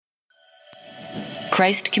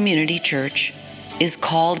Christ Community Church is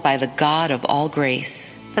called by the God of all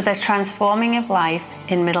grace for the transforming of life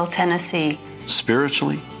in Middle Tennessee,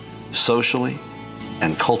 spiritually, socially,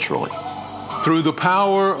 and culturally. Through the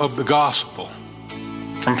power of the gospel.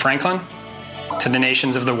 From Franklin to the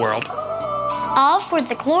nations of the world. All for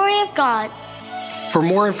the glory of God. For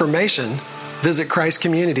more information, visit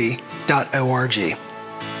christcommunity.org.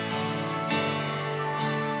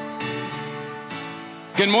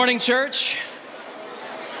 Good morning, church.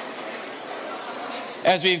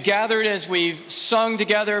 As we've gathered, as we've sung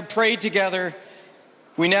together, prayed together,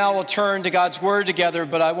 we now will turn to God's Word together.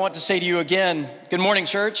 But I want to say to you again, good morning,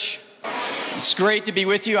 church. It's great to be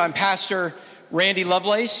with you. I'm Pastor Randy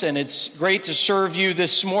Lovelace, and it's great to serve you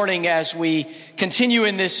this morning as we continue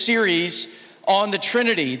in this series on the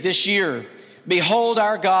Trinity this year. Behold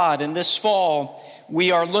our God, and this fall we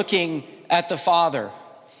are looking at the Father.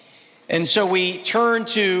 And so we turn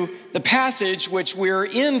to the passage which we're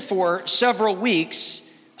in for several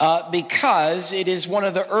weeks because it is one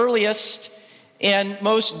of the earliest and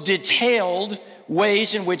most detailed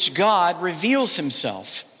ways in which God reveals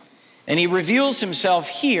himself. And he reveals himself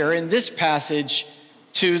here in this passage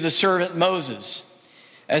to the servant Moses.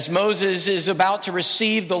 As Moses is about to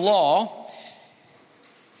receive the law,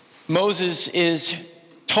 Moses is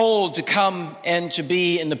told to come and to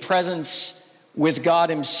be in the presence with God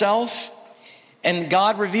himself, and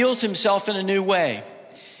God reveals himself in a new way.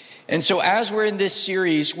 And so as we're in this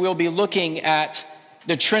series, we'll be looking at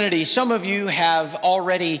the Trinity. Some of you have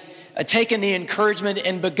already taken the encouragement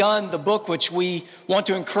and begun the book, which we want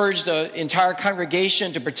to encourage the entire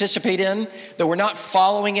congregation to participate in, though we're not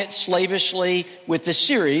following it slavishly with the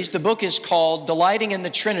series. The book is called Delighting in the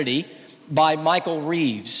Trinity by Michael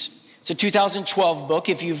Reeves. It's a 2012 book.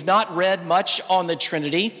 If you've not read much on the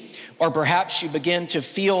Trinity, or perhaps you begin to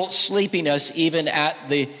feel sleepiness even at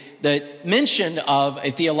the mention of a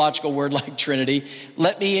theological word like Trinity,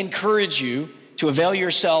 let me encourage you to avail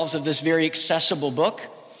yourselves of this very accessible book.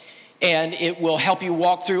 And it will help you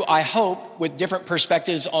walk through, I hope, with different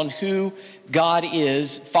perspectives on who God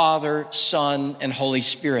is, Father, Son, and Holy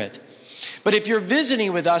Spirit. But if you're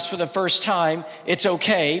visiting with us for the first time, it's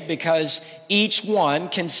okay, because each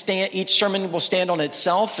sermon will stand on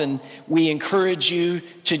itself, and we encourage you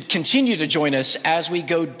to continue to join us as we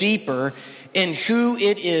go deeper in who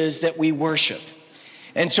it is that we worship.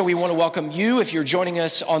 And so we want to welcome you if you're joining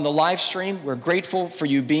us on the live stream. We're grateful for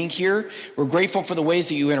you being here. We're grateful for the ways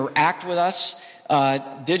that you interact with us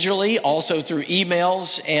digitally, also through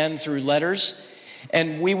emails and through letters.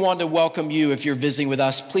 And we want to welcome you if you're visiting with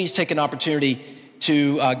us. Please take an opportunity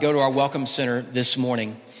to go to our Welcome Center this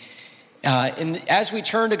morning. And as we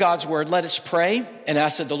turn to God's Word, let us pray and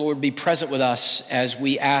ask that the Lord be present with us as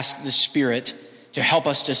we ask the Spirit to help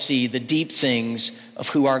us to see the deep things of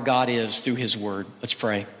who our God is through his Word. Let's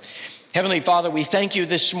pray. Heavenly Father, we thank you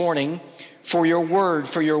this morning for your Word,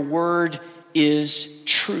 for your Word is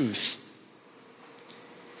truth.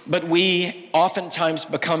 But we oftentimes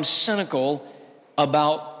become cynical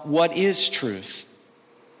about what is truth.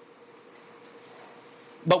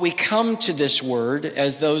 But we come to this word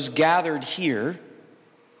as those gathered here.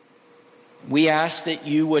 We ask that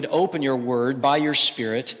you would open your word by your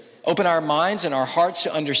Spirit, open our minds and our hearts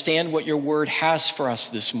to understand what your word has for us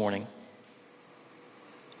this morning.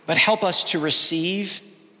 But help us to receive,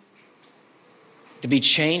 to be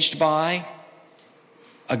changed by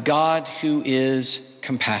a God who is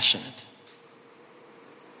compassionate.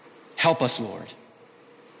 Help us, Lord.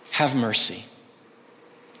 Have mercy.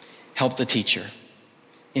 Help the teacher.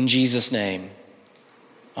 In Jesus' name,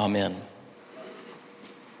 amen.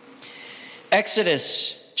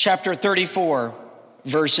 Exodus chapter 34,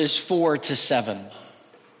 verses 4 to 7.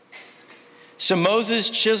 So Moses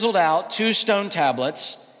chiseled out 2 stone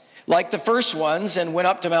tablets like the first ones and went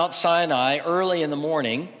up to Mount Sinai early in the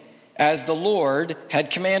morning as the Lord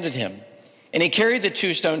had commanded him. And he carried the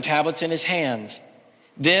 2 stone tablets in his hands.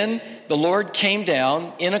 Then the Lord came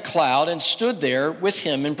down in a cloud and stood there with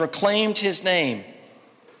him and proclaimed his name,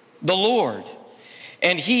 the Lord.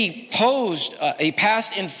 And he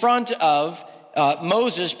passed in front of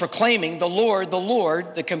Moses, proclaiming, the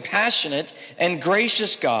Lord, the compassionate and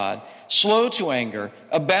gracious God, slow to anger,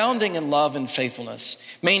 abounding in love and faithfulness,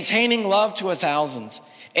 maintaining love to 1,000s,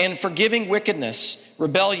 and forgiving wickedness,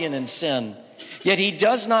 rebellion, and sin. Yet he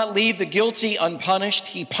does not leave the guilty unpunished.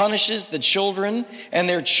 He punishes the children and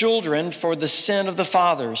their children for the sin of the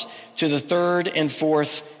fathers to the 3rd and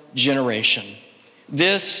 4th generation.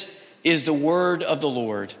 This is the word of the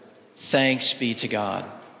Lord. Thanks be to God.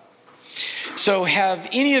 So have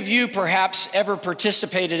any of you perhaps ever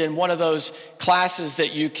participated in one of those classes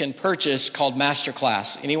that you can purchase called Master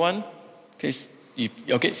Class? Anyone? Okay,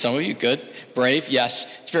 Okay, some of you, good. Brave,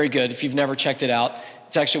 yes. It's very good. If you've never checked it out,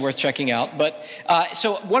 it's actually worth checking out. But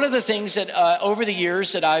so one of the things that over the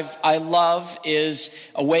years that I love is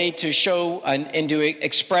a way to show and to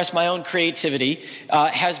express my own creativity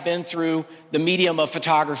has been through the medium of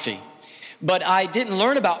photography. But I didn't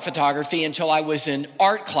learn about photography until I was in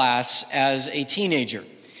art class as a teenager.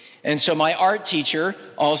 And so my art teacher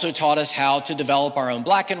also taught us how to develop our own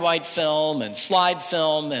black and white film and slide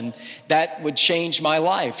film, and that would change my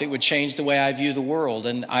life. It would change the way I view the world,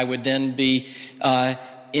 and I would then be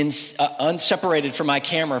unseparated from my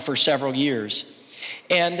camera for several years.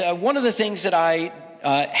 And one of the things that I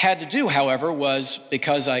had to do, however, was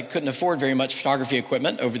because I couldn't afford very much photography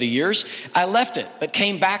equipment over the years, I left it, but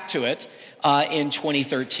came back to it in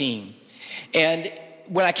 2013. And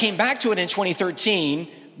when I came back to it in 2013,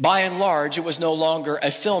 by and large, it was no longer a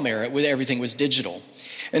film era. Everything was digital.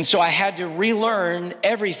 And so I had to relearn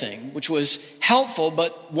everything, which was helpful.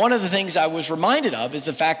 But one of the things I was reminded of is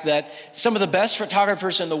the fact that some of the best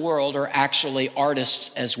photographers in the world are actually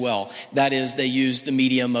artists as well. That is, they use the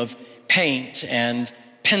medium of paint and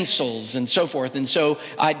pencils and so forth. And so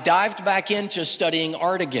I dived back into studying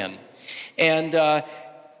art again. And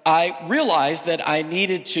I realized that I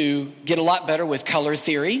needed to get a lot better with color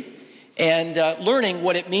theory and learning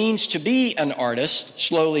what it means to be an artist,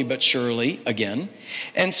 slowly but surely again.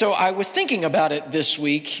 And so I was thinking about it this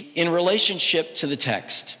week in relationship to the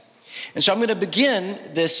text. And so I'm going to begin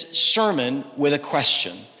this sermon with a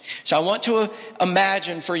question. So I want to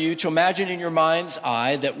imagine in your mind's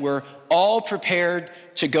eye that we're all prepared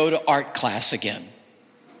to go to art class again.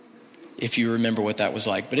 If you remember what that was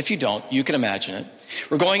like. But if you don't, you can imagine it.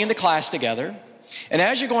 We're going into class together. And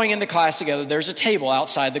as you're going into class together, there's a table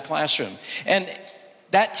outside the classroom. And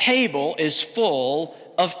that table is full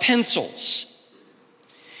of pencils.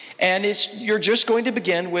 And you're just going to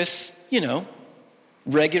begin with,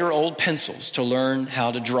 regular old pencils to learn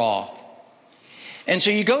how to draw. And so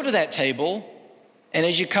you go to that table, and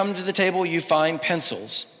as you come to the table, you find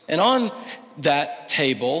pencils. And on that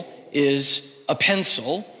table is a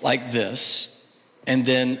pencil like this, and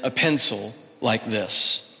then a pencil like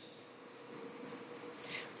this.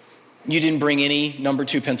 You didn't bring any number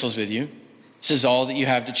 2 pencils with you. This is all that you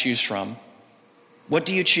have to choose from. What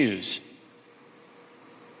do you choose?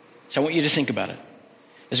 So I want you to think about it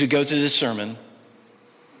as we go through this sermon.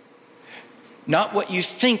 Not what you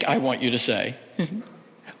think I want you to say,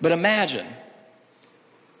 but imagine.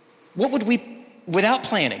 What would we, without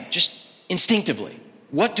planning, just instinctively,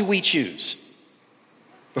 what do we choose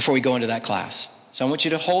before we go into that class? So I want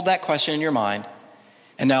you to hold that question in your mind,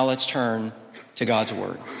 and now let's turn to God's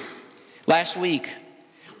Word. Last week,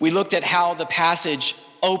 we looked at how the passage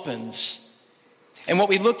opens. And what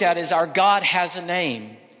we looked at is our God has a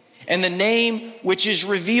name. And the name which is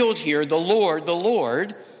revealed here, the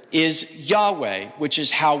Lord, is Yahweh, which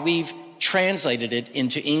is how we've translated it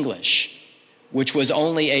into English, which was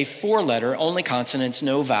only a 4-letter, only consonants,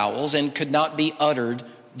 no vowels, and could not be uttered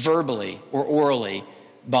verbally or orally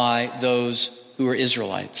by those who are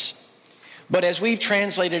Israelites. But as we've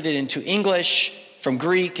translated it into English, from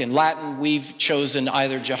Greek and Latin, we've chosen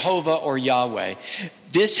either Jehovah or Yahweh.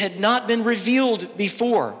 This had not been revealed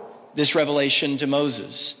before this revelation to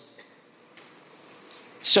Moses.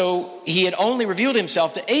 So he had only revealed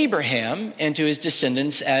himself to Abraham and to his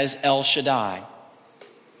descendants as El Shaddai,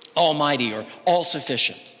 Almighty or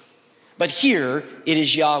all-sufficient. But here it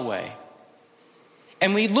is Yahweh.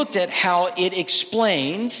 And we looked at how it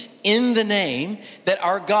explains in the name that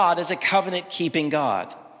our God is a covenant-keeping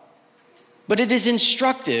God. But it is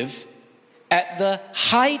instructive at the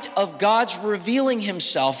height of God's revealing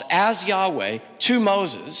himself as Yahweh to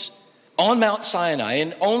Moses on Mount Sinai,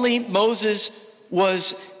 and only Moses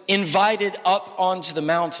was invited up onto the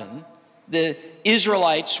mountain. The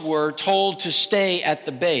Israelites were told to stay at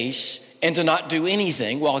the base and to not do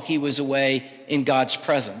anything while he was away in God's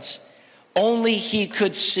presence. Only he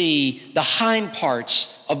could see the hind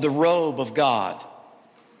parts of the robe of God.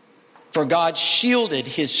 For God shielded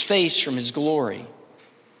his face from his glory.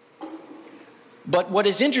 But what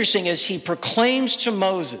is interesting is he proclaims to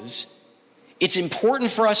Moses, it's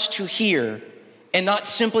important for us to hear and not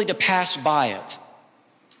simply to pass by it.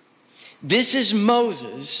 This is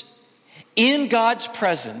Moses in God's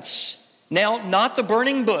presence, now not the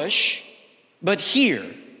burning bush, but here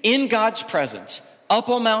in God's presence, up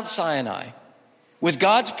on Mount Sinai, with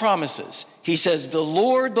God's promises. He says, the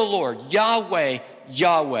Lord, Yahweh,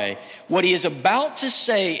 Yahweh. What he is about to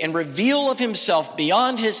say and reveal of himself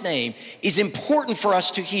beyond his name is important for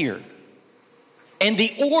us to hear. And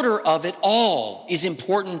the order of it all is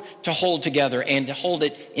important to hold together and to hold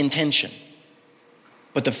it in tension.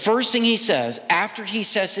 But the first thing he says, after he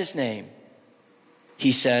says his name,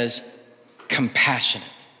 he says, compassionate.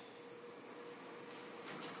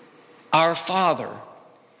 Our Father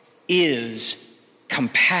is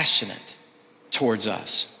compassionate towards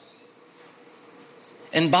us.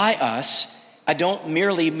 And by us, I don't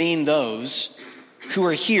merely mean those who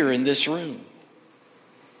are here in this room.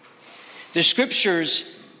 The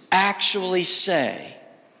scriptures actually say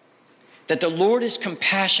that the Lord is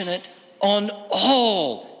compassionate on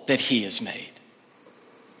all that he has made.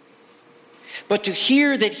 But to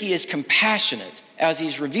hear that he is compassionate as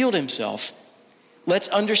he's revealed himself, let's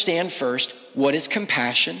understand first, what is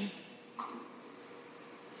compassion?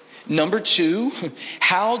 Number two,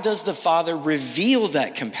 how does the Father reveal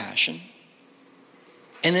that compassion?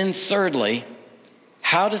 And then thirdly,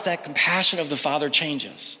 how does that compassion of the Father change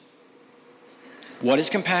us? What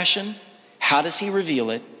is compassion? How does he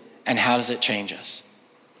reveal it? And how does it change us?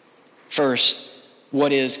 First,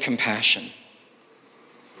 what is compassion?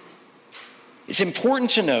 It's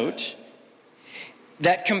important to note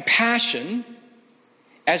that compassion,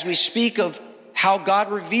 as we speak of how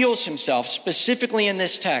God reveals himself specifically in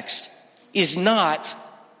this text, is not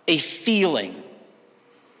a feeling.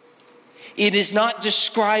 It is not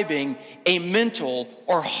describing a mental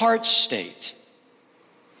or heart state.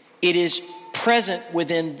 It is present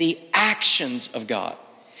within the actions of God.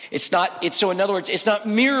 So in other words, it's not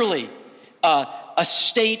merely a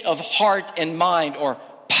state of heart and mind or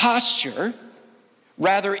posture.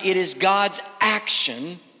 Rather, it is God's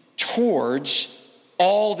action towards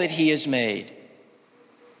all that he has made.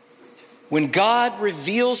 When God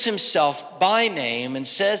reveals himself by name and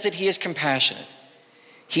says that he is compassionate,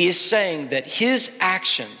 he is saying that his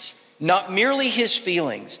actions, not merely his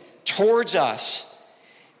feelings towards us,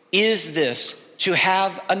 is this: to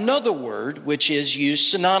have another word which is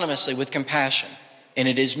used synonymously with compassion, and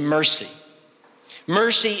it is mercy.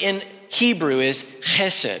 Mercy in Hebrew is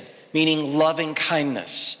chesed, meaning loving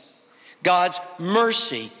kindness. God's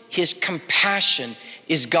mercy, his compassion,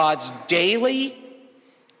 is God's daily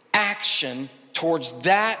action towards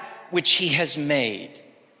that which he has made,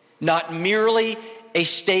 not merely a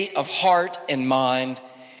state of heart and mind.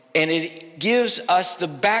 And it gives us the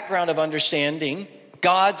background of understanding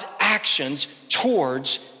God's actions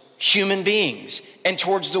towards human beings and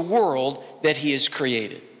towards the world that he has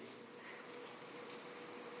created.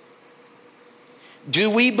 Do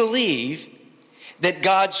we believe that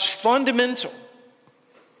God's fundamental,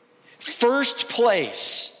 first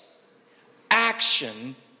place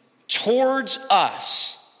action towards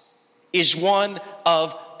us is one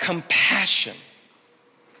of compassion?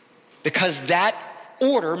 Because that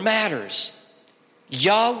order matters.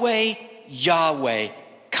 Yahweh, Yahweh,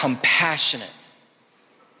 compassionate.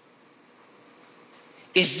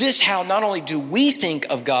 Is this how not only do we think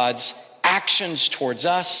of God's actions towards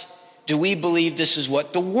us, do we believe this is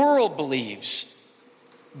what the world believes,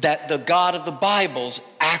 that the God of the Bible's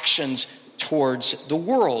actions towards the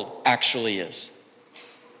world actually is?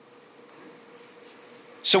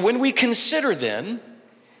 So when we consider then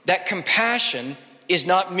that compassion is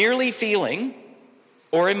not merely feeling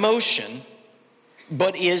or emotion,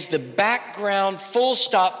 but is the background, full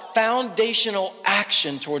stop, foundational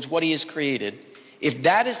action towards what he has created, if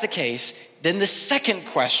that is the case, then the second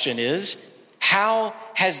question is, how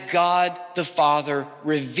has God the Father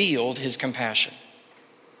revealed his compassion?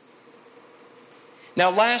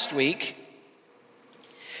 Now, last week,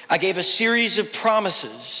 I gave a series of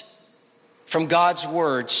promises from God's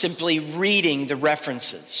word, simply reading the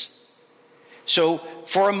references. So,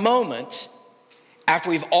 for a moment, after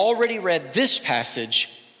we've already read this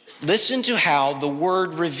passage, listen to how the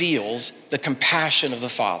word reveals the compassion of the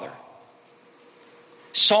Father.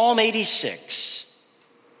 Psalm 86,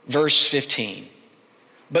 verse 15.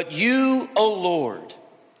 But you, O Lord,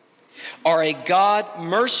 are a God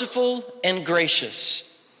merciful and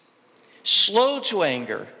gracious, slow to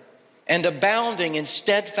anger, and abounding in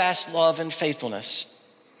steadfast love and faithfulness.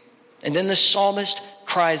 And then the psalmist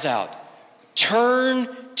cries out, turn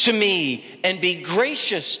to me and be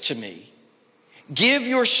gracious to me. Give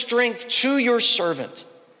your strength to your servant.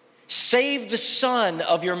 Save the son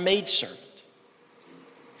of your maidservant.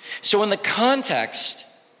 So in the context,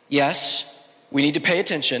 yes, we need to pay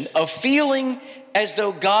attention, of feeling as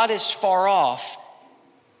though God is far off,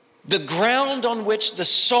 the ground on which the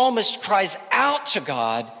psalmist cries out to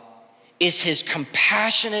God is his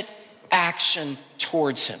compassionate action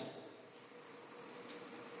towards him.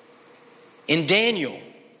 In Daniel,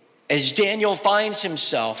 as Daniel finds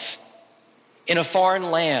himself in a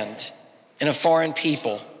foreign land, in a foreign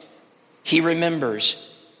people, he remembers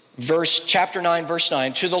chapter 9, verse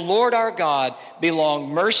 9, to the Lord our God belong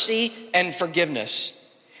mercy and forgiveness,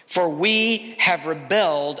 for we have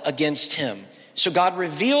rebelled against him. So God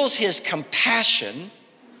reveals his compassion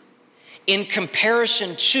in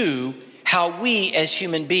comparison to how we as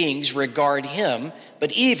human beings regard him,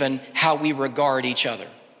 but even how we regard each other.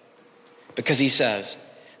 Because he says,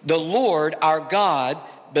 the Lord our God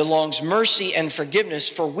belongs mercy and forgiveness,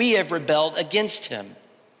 for we have rebelled against him.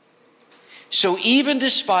 So even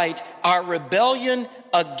despite our rebellion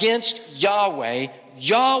against Yahweh,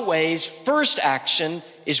 Yahweh's first action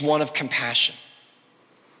is one of compassion.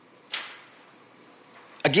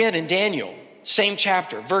 Again in Daniel, same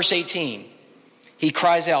chapter, verse 18, he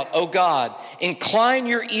cries out, "O God, incline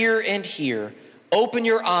your ear and hear, open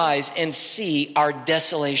your eyes and see our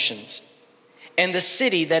desolations, and the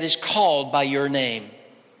city that is called by your name."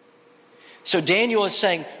 So Daniel is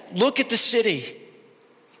saying, look at the city.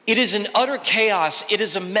 It is in utter chaos. It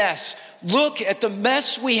is a mess. Look at the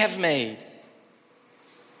mess we have made.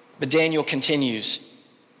 But Daniel continues,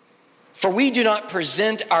 "For we do not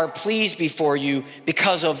present our pleas before you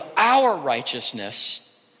because of our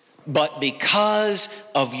righteousness, but because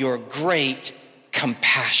of your great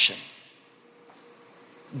compassion."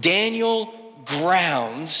 Daniel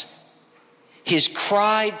grounds his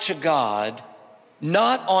cry to God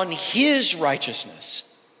not on his righteousness,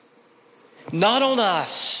 not on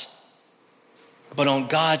us, but on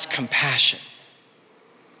God's compassion.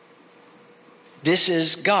 This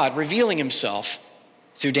is God revealing himself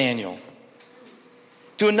through Daniel.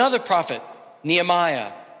 Through another prophet,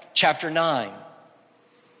 Nehemiah, chapter 9.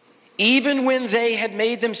 Even when they had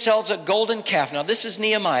made themselves a golden calf. Now this is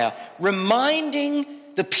Nehemiah reminding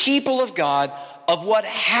the people of God of what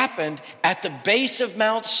happened at the base of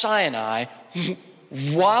Mount Sinai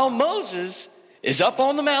while Moses is up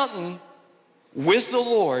on the mountain with the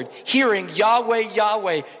Lord, hearing Yahweh,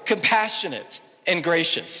 Yahweh, compassionate and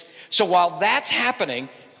gracious. So while that's happening,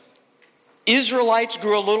 Israelites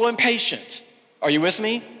grew a little impatient. Are you with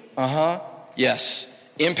me? Yes,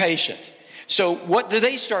 impatient. So what do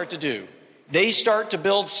they start to do? They start to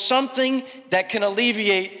build something that can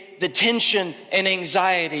alleviate the tension and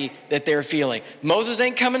anxiety that they're feeling. Moses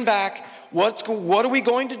ain't coming back. What are we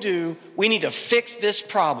going to do? We need to fix this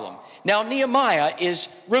problem. Now Nehemiah is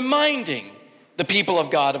reminding the people of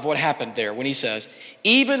God of what happened there when he says,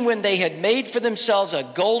 even when they had made for themselves a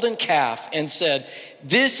golden calf and said,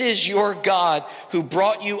 "This is your God who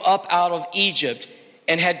brought you up out of Egypt,"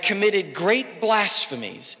 and had committed great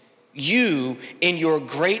blasphemies, you in your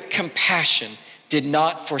great compassion did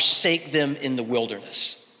not forsake them in the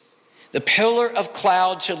wilderness. The pillar of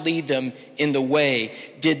cloud to lead them in the way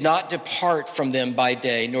did not depart from them by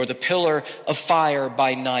day, nor the pillar of fire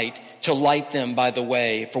by night to light them by the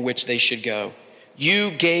way for which they should go.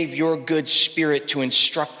 You gave your good spirit to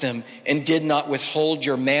instruct them and did not withhold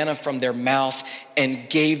your manna from their mouth and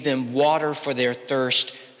gave them water for their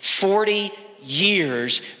thirst. 40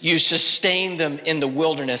 years you sustained them in the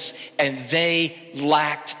wilderness and they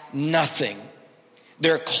lacked nothing.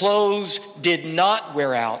 Their clothes did not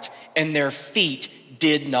wear out and their feet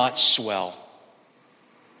did not swell.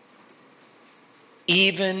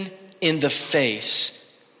 Even in the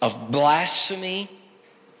face of blasphemy,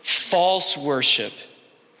 false worship,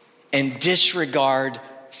 and disregard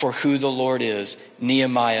for who the Lord is,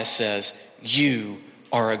 Nehemiah says, you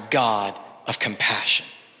are a God of compassion.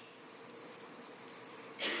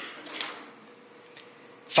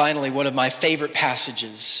 Finally, one of my favorite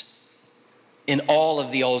passages in all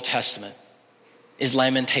of the Old Testament is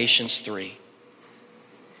Lamentations 3.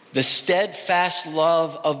 The steadfast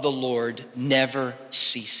love of the Lord never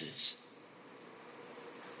ceases.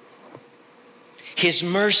 His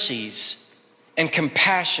mercies and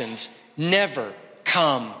compassions never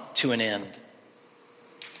come to an end.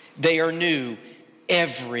 They are new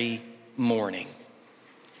every morning.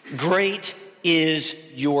 Great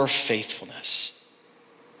is your faithfulness.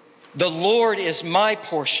 The Lord is my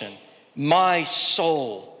portion. My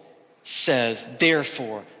soul says,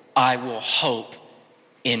 therefore, I will hope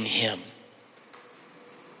in him.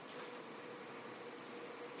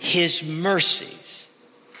 His mercies,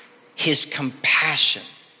 his compassion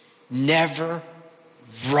never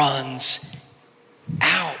runs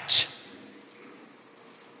out.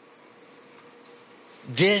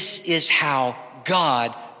 This is how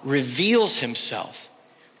God reveals himself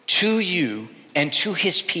to you and to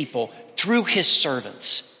his people through his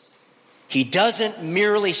servants. He doesn't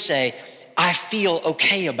merely say, I feel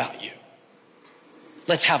okay about you.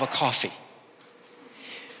 Let's have a coffee.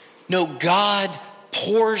 No, God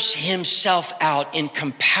pours himself out in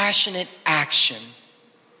compassionate action,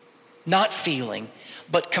 not feeling,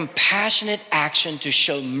 but compassionate action to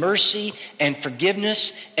show mercy and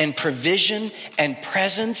forgiveness and provision and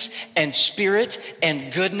presence and spirit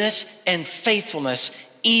and goodness and faithfulness,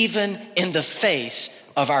 even in the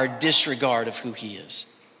face of our disregard of who he is.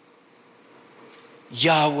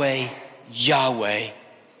 Yahweh, Yahweh,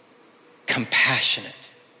 compassionate.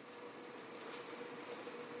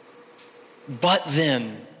 But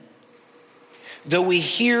then, though we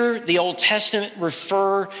hear the Old Testament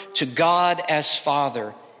refer to God as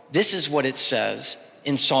Father, this is what it says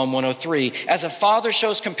in Psalm 103. As a father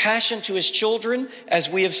shows compassion to his children, as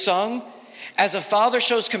we have sung, as a father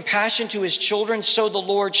shows compassion to his children, so the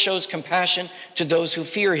Lord shows compassion to those who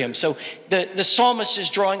fear him. So the psalmist is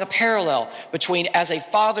drawing a parallel between as a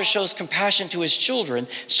father shows compassion to his children,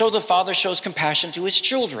 so the father shows compassion to his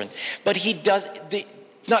children. But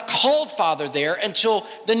it's not called Father there until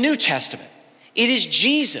the New Testament. It is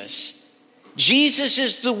Jesus. Jesus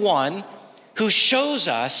is the one who shows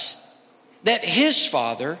us that his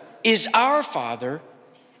Father is our Father,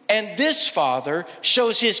 and this Father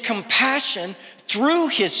shows his compassion through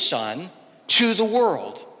his Son to the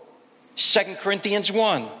world. 2 Corinthians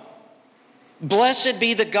 1. Blessed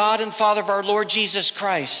be the God and Father of our Lord Jesus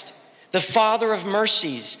Christ, the Father of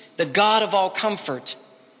mercies, the God of all comfort,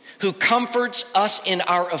 who comforts us in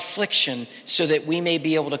our affliction so that we may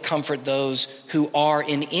be able to comfort those who are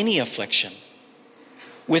in any affliction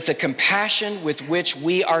with the compassion with which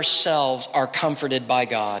we ourselves are comforted by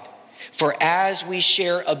God. For as we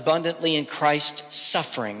share abundantly in Christ's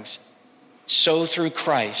sufferings, so through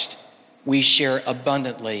Christ we share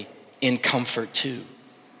abundantly in comfort too.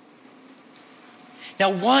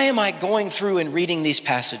 Now, why am I going through and reading these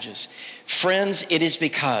passages? Friends, it is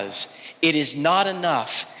because it is not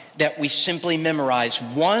enough that we simply memorize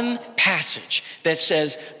one passage that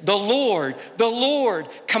says, the Lord,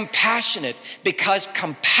 compassionate, because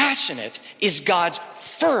compassionate is God's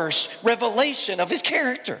first revelation of his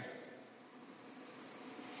character.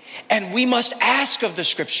 And we must ask of the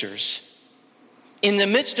scriptures, in the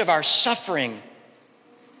midst of our suffering,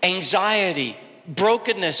 anxiety,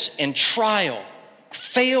 brokenness, and trial,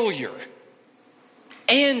 failure,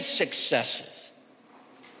 and successes,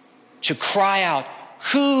 to cry out,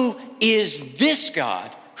 who is this God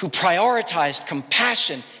who prioritized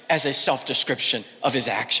compassion as a self-description of his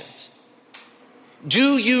actions?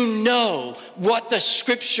 Do you know what the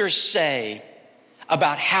scriptures say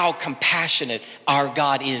about how compassionate our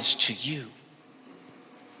God is to you?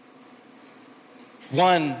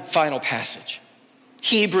 One final passage,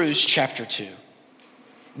 Hebrews chapter 2.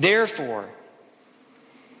 Therefore,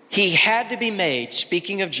 he had to be made,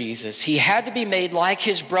 speaking of Jesus, he had to be made like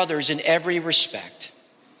his brothers in every respect,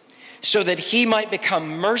 so that he might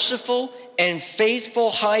become merciful and faithful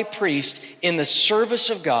high priest in the service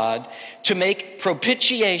of God to make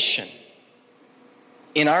propitiation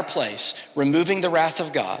in our place, removing the wrath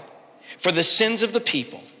of God for the sins of the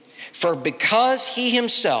people. For because he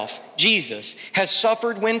himself, Jesus, has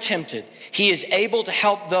suffered when tempted, he is able to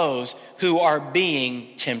help those who are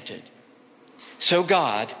being tempted. So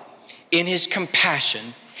God, in his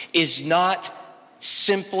compassion, is not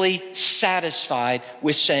simply satisfied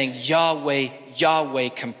with saying, Yahweh, Yahweh,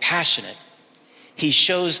 compassionate. He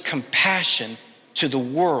shows compassion to the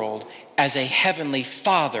world as a heavenly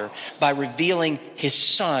Father by revealing his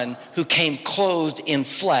Son, who came clothed in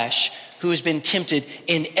flesh, who has been tempted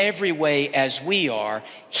in every way as we are.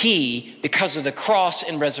 He, because of the cross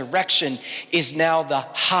and resurrection, is now the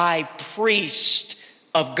high priest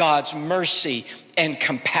of God's mercy and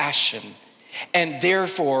compassion. And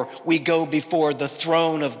therefore, we go before the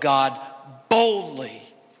throne of God boldly,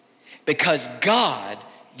 because God,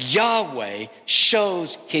 Yahweh,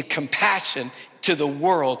 shows his compassion to the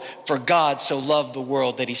world, for God so loved the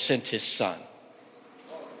world that he sent his Son.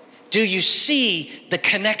 Do you see the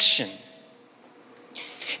connection?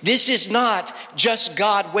 This is not just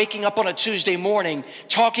God waking up on a Tuesday morning,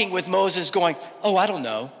 talking with Moses, going, oh, I don't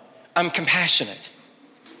know, I'm compassionate.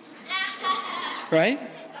 Right?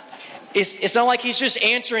 It's not like he's just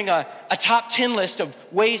answering a top 10 list of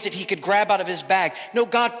ways that he could grab out of his bag. No,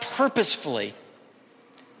 God purposefully,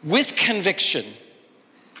 with conviction,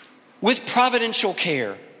 with providential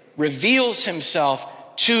care, reveals himself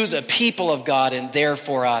to the people of God and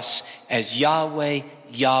therefore us as Yahweh,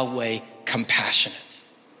 Yahweh, compassionate.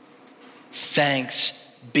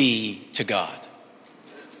 Thanks be to God.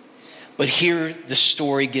 But here the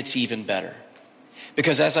story gets even better.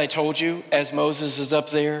 Because as I told you, as Moses is up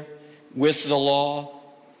there with the law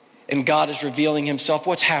and God is revealing himself,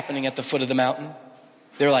 what's happening at the foot of the mountain?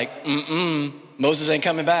 They're like, Moses ain't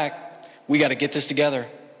coming back. We got to get this together.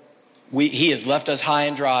 He has left us high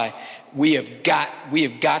and dry. We have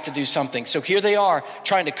got to do something. So here they are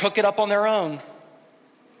trying to cook it up on their own.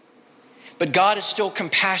 But God is still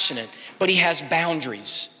compassionate, but he has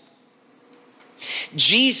boundaries.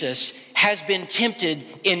 Jesus has been tempted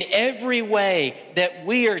in every way that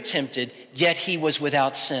we are tempted, yet he was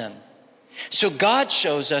without sin. So God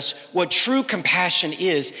shows us what true compassion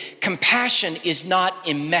is. Compassion is not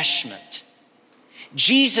enmeshment.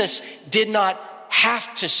 Jesus did not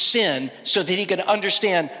have to sin so that he could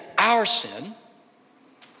understand our sin.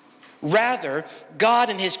 Rather, God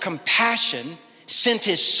in his compassion sent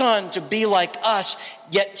his son to be like us,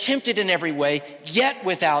 yet tempted in every way, yet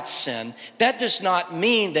without sin. That does not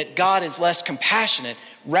mean that God is less compassionate.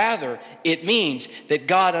 Rather, it means that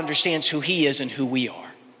God understands who he is and who we are.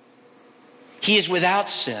 He is without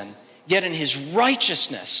sin, yet in his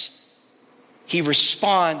righteousness, he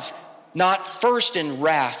responds not first in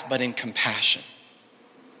wrath, but in compassion.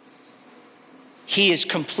 He is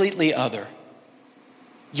completely other,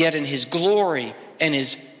 yet in his glory and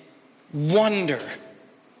his wonder,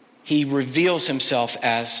 he reveals himself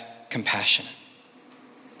as compassionate.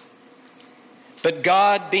 But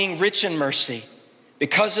God, being rich in mercy,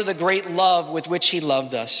 because of the great love with which he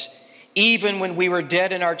loved us, even when we were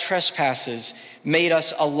dead in our trespasses, made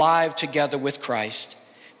us alive together with Christ.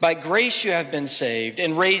 By grace you have been saved,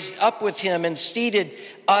 and raised up with him and seated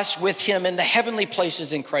us with him in the heavenly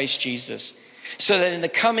places in Christ Jesus, so that in the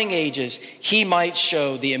coming ages he might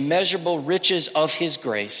show the immeasurable riches of his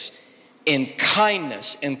grace in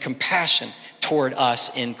kindness and compassion toward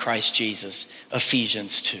us in Christ Jesus.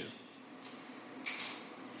 Ephesians 2.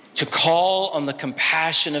 To call on the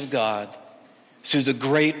compassion of God through the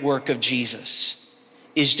great work of Jesus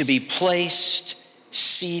is to be placed,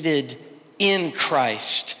 seated in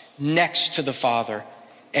Christ next to the Father.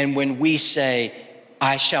 And when we say,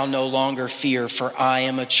 I shall no longer fear, for I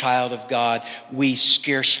am a child of God, we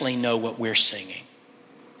scarcely know what we're singing.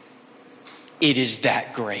 It is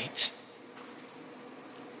that great.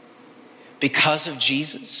 Because of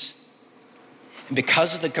Jesus, and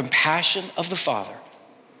because of the compassion of the Father,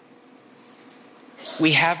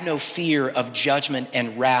 we have no fear of judgment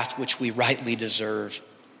and wrath which we rightly deserve.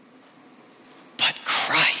 But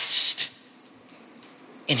Christ,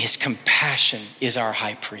 in his compassion, is our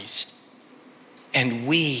high priest. And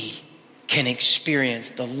we can experience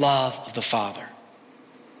the love of the Father.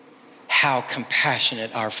 How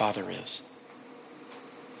compassionate our Father is.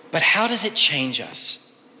 But how does it change us?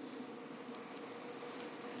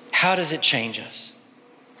 How does it change us?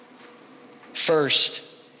 First,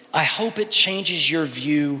 I hope it changes your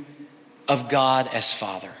view of God as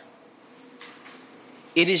Father.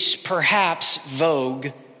 It is perhaps vogue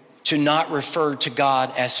to not refer to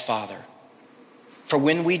God as Father. For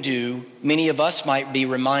when we do, many of us might be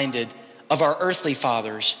reminded of our earthly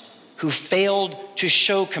fathers who failed to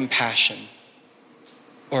show compassion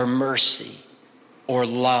or mercy or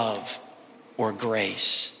love or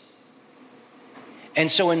grace. And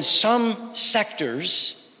so in some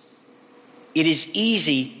sectors, it is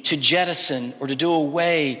easy to jettison or to do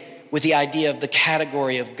away with the idea of the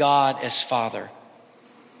category of God as Father.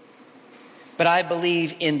 But I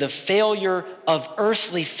believe in the failure of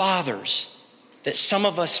earthly fathers that some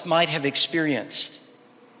of us might have experienced.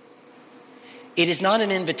 It is not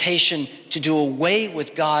an invitation to do away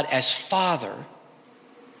with God as Father,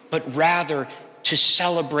 but rather to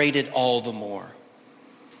celebrate it all the more.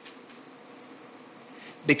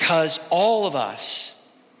 Because all of us,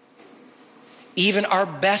 even our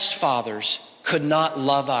best fathers, could not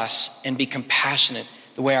love us and be compassionate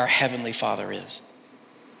the way our Heavenly Father is.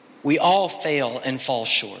 We all fail and fall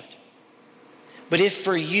short. But if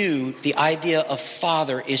for you, the idea of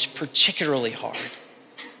Father is particularly hard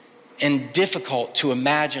and difficult to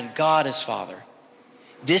imagine God as Father,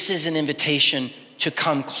 this is an invitation to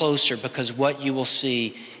come closer, because what you will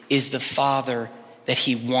see is the Father that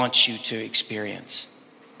he wants you to experience.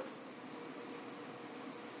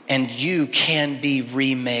 And you can be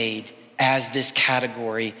remade as this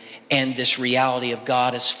category, and this reality of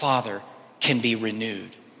God as Father can be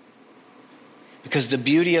renewed. Because the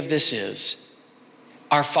beauty of this is,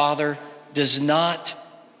 our Father does not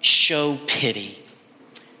show pity.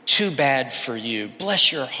 Too bad for you.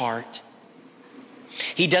 Bless your heart.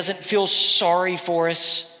 He doesn't feel sorry for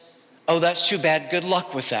us. Oh, that's too bad. Good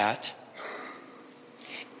luck with that.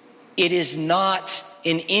 It is not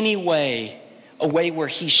in any way a way where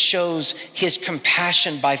he shows his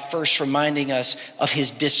compassion by first reminding us of his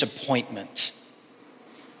disappointment.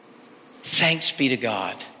 Thanks be to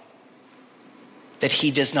God that he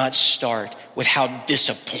does not start with how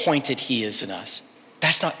disappointed he is in us.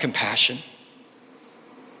 That's not compassion.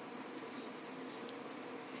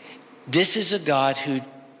 This is a God who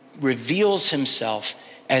reveals himself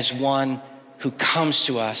as one who comes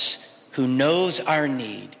to us, who knows our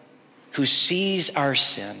need, who sees our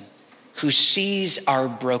sin, who sees our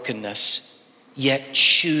brokenness, yet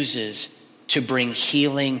chooses to bring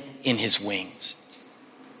healing in his wings.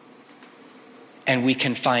 And we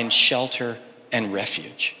can find shelter and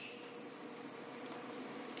refuge.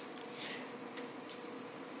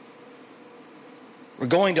 We're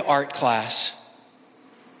going to art class.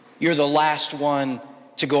 You're the last one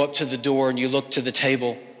to go up to the door, and you look to the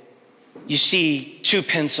table. You see 2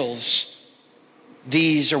 pencils.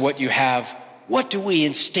 These are what you have. What do we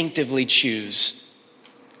instinctively choose?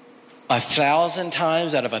 1,000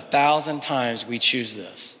 times out of 1,000 times we choose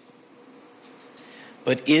this.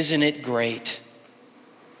 But isn't it great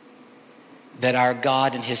that our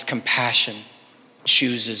God in his compassion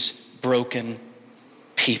chooses broken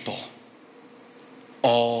people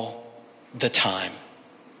all the time?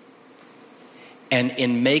 And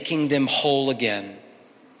in making them whole again,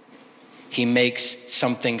 he makes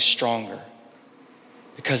something stronger,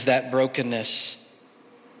 because that brokenness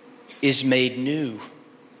is made new.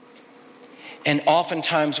 And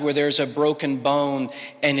oftentimes where there's a broken bone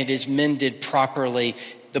and it is mended properly,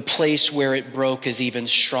 the place where it broke is even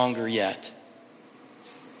stronger yet.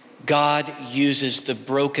 God uses the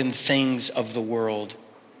broken things of the world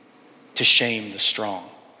to shame the strong.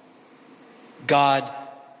 God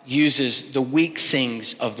uses the weak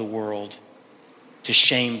things of the world to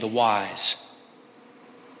shame the wise.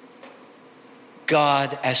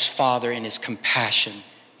 God, as Father in his compassion,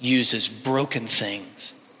 uses broken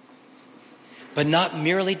things, but not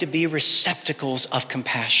merely to be receptacles of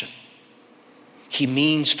compassion. He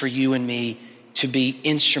means for you and me to be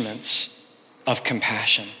instruments of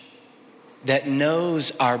compassion that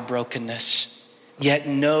knows our brokenness, yet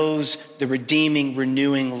knows the redeeming,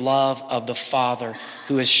 renewing love of the Father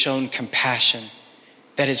who has shown compassion,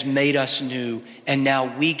 that has made us new. And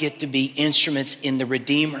now we get to be instruments in the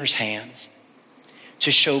Redeemer's hands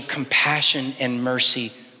to show compassion and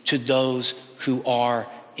mercy to those who are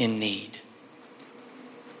in need.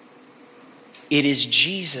 It is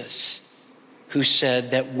Jesus who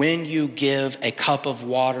said that when you give a cup of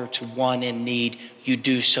water to one in need, you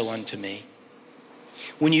do so unto me.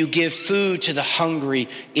 When you give food to the hungry,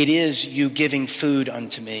 it is you giving food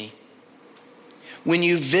unto me. When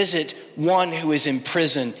you visit one who is in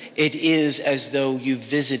prison, it is as though you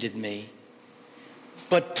visited me.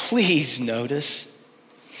 But please notice,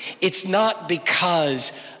 it's not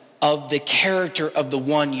because of the character of the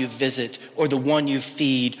one you visit or the one you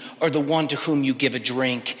feed or the one to whom you give a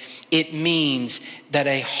drink. It means that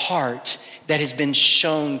a heart that has been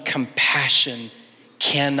shown compassion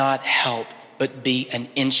cannot help but be an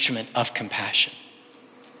instrument of compassion.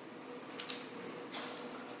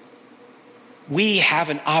 We have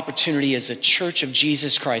an opportunity as a Church of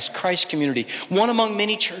Jesus Christ, Christ community, one among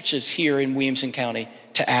many churches here in Williamson County,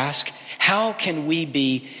 to ask, how can we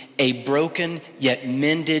be a broken yet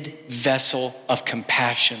mended vessel of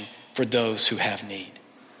compassion for those who have need?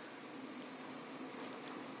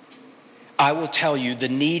 I will tell you, the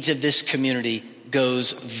needs of this community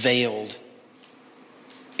goes veiled,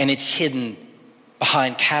 and it's hidden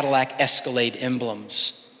behind Cadillac Escalade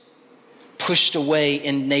emblems, pushed away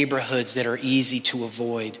in neighborhoods that are easy to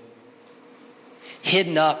avoid,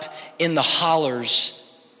 hidden up in the hollers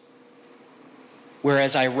where,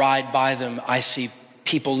 as I ride by them, I see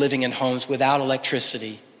people living in homes without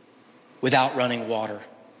electricity, without running water.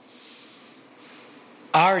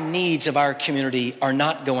 Our needs of our community are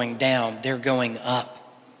not going down, they're going up.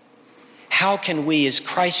 How can we, as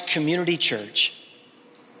Christ Community Church,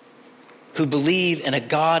 who believe in a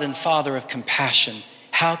God and Father of compassion,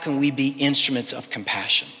 how can we be instruments of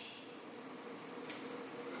compassion?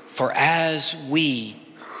 For as we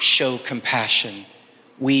show compassion,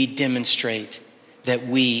 we demonstrate that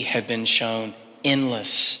we have been shown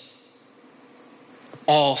endless,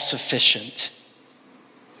 all-sufficient,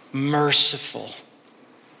 merciful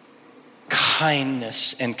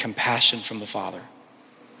kindness and compassion from the Father.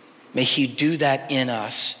 May he do that in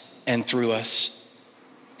us and through us.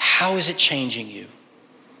 How is it changing you?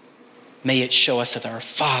 May it show us that our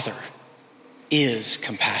Father is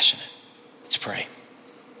compassionate. Let's pray.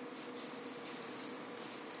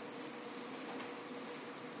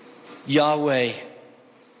 Yahweh,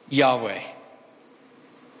 Yahweh,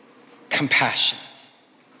 compassionate.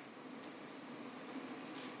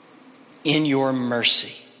 In your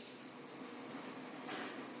mercy,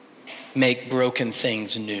 make broken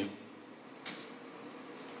things new.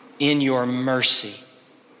 In your mercy,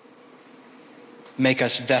 make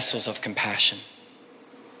us vessels of compassion.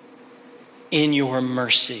 In your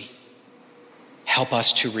mercy, help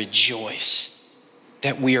us to rejoice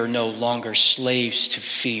that we are no longer slaves to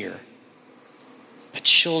fear, but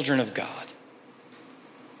children of God.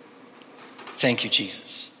 Thank you,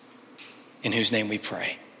 Jesus, in whose name we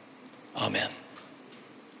pray. Amen.